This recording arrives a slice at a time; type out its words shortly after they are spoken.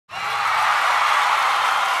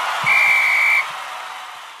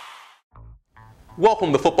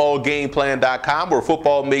Welcome to footballgameplan.com, where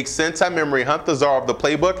football makes sense. I'm Emery Hunt, the czar of the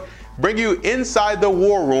playbook, bring you inside the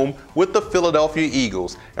war room with the Philadelphia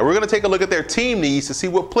Eagles. And we're going to take a look at their team needs to see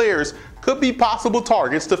what players could be possible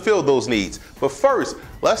targets to fill those needs. But first,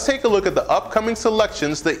 let's take a look at the upcoming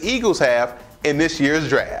selections the Eagles have in this year's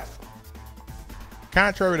draft.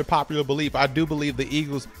 Contrary to popular belief, I do believe the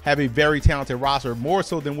Eagles have a very talented roster, more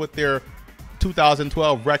so than what their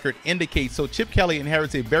 2012 record indicates. So Chip Kelly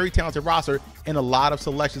inherits a very talented roster and a lot of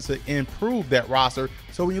selections to improve that roster.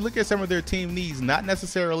 So when you look at some of their team needs, not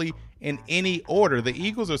necessarily in any order, the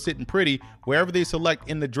Eagles are sitting pretty wherever they select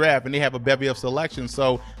in the draft, and they have a bevy of selections.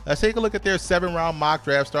 So let's take a look at their 7-round mock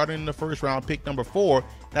draft, starting in the first round, pick number 4.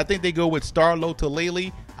 And I think they go with Starlo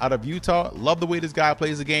Tulele out of Utah. Love the way this guy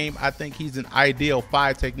plays the game. I think he's an ideal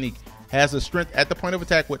 5 technique. Has the strength at the point of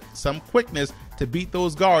attack with some quickness to beat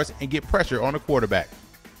those guards and get pressure on the quarterback.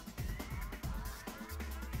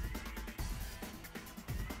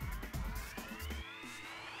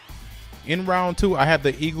 In round 2, I have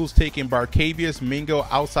the Eagles taking Barkevious Mingo,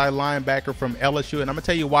 outside linebacker from LSU, and I'm going to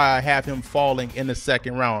tell you why I have him falling in the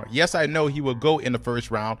second round. Yes, I know he will go in the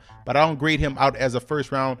first round, but I don't grade him out as a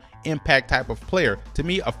first-round impact type of player. To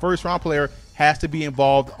me, a first-round player has to be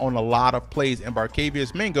involved on a lot of plays, and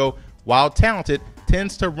Barkevious Mingo, while talented,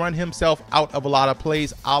 tends to run himself out of a lot of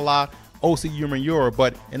plays a la O.C. Umenyiora.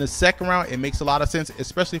 But in the second round, it makes a lot of sense,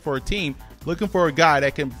 especially for a team looking for a guy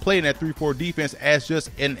that can play in that 3-4 defense as just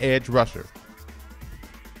an edge rusher.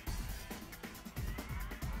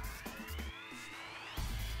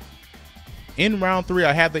 In round 3,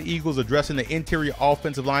 I have the Eagles addressing the interior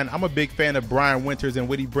offensive line. I'm a big fan of Brian Winters and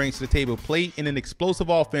what he brings to the table. Played in an explosive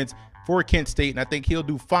offense for Kent State, and I think he'll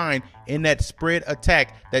do fine in that spread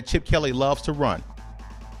attack that Chip Kelly loves to run.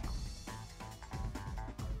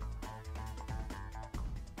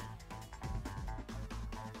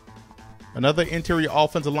 Another interior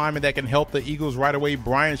offensive lineman that can help the Eagles right away,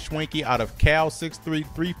 Brian Schwenke out of Cal, 6'3",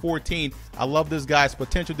 314. I love this guy's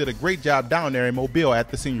potential. Did a great job down there in Mobile at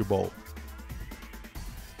the Senior Bowl.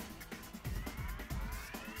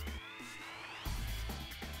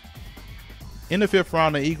 In the 5th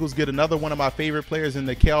round, the Eagles get another one of my favorite players in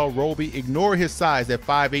Nikel Roby. Ignore his size at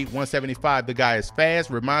 5'8", 175. The guy is fast,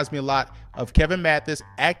 reminds me a lot of Kevin Mathis,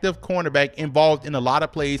 active cornerback, involved in a lot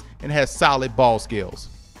of plays, and has solid ball skills.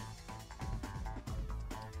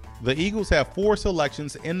 The Eagles have 4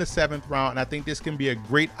 selections in the 7th round, and I think this can be a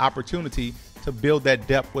great opportunity to build that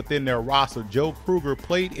depth within their roster. Joe Kruger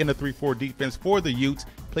played in the 3-4 defense for the Utes,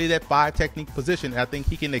 played that 5 technique position, and I think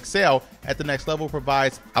he can excel at the next level,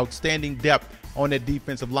 provides outstanding depth on that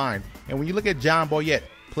defensive line. And when you look at John Boyette,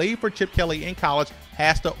 played for Chip Kelly in college,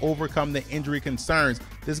 has to overcome the injury concerns.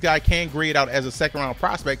 This guy can grade out as a 2nd-round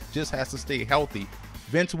prospect, just has to stay healthy.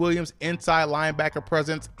 Vince Williams, inside linebacker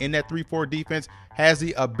presence in that 3-4 defense, has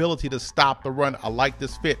the ability to stop the run. I like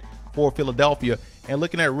this fit for Philadelphia. And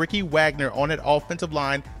looking at Ricky Wagner on that offensive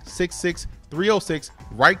line, 6'6", 306,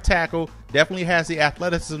 right tackle, definitely has the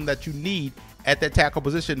athleticism that you need at that tackle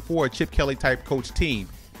position for a Chip Kelly type coach team.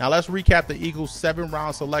 Now let's recap the Eagles'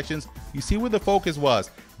 7-round selections. You see where the focus was: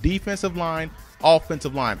 defensive line,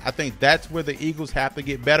 offensive line. I think that's where the Eagles have to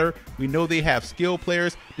get better. We know they have skilled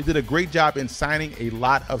players. They did a great job in signing a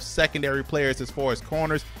lot of secondary players as far as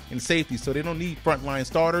corners and safeties, so they don't need frontline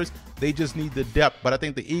starters. They just need the depth. But I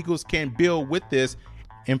think the Eagles can build with this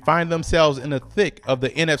and find themselves in the thick of the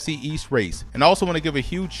NFC East race. And I also want to give a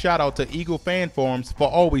huge shout out to Eagle fan forums for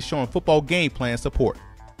always showing football game plan support.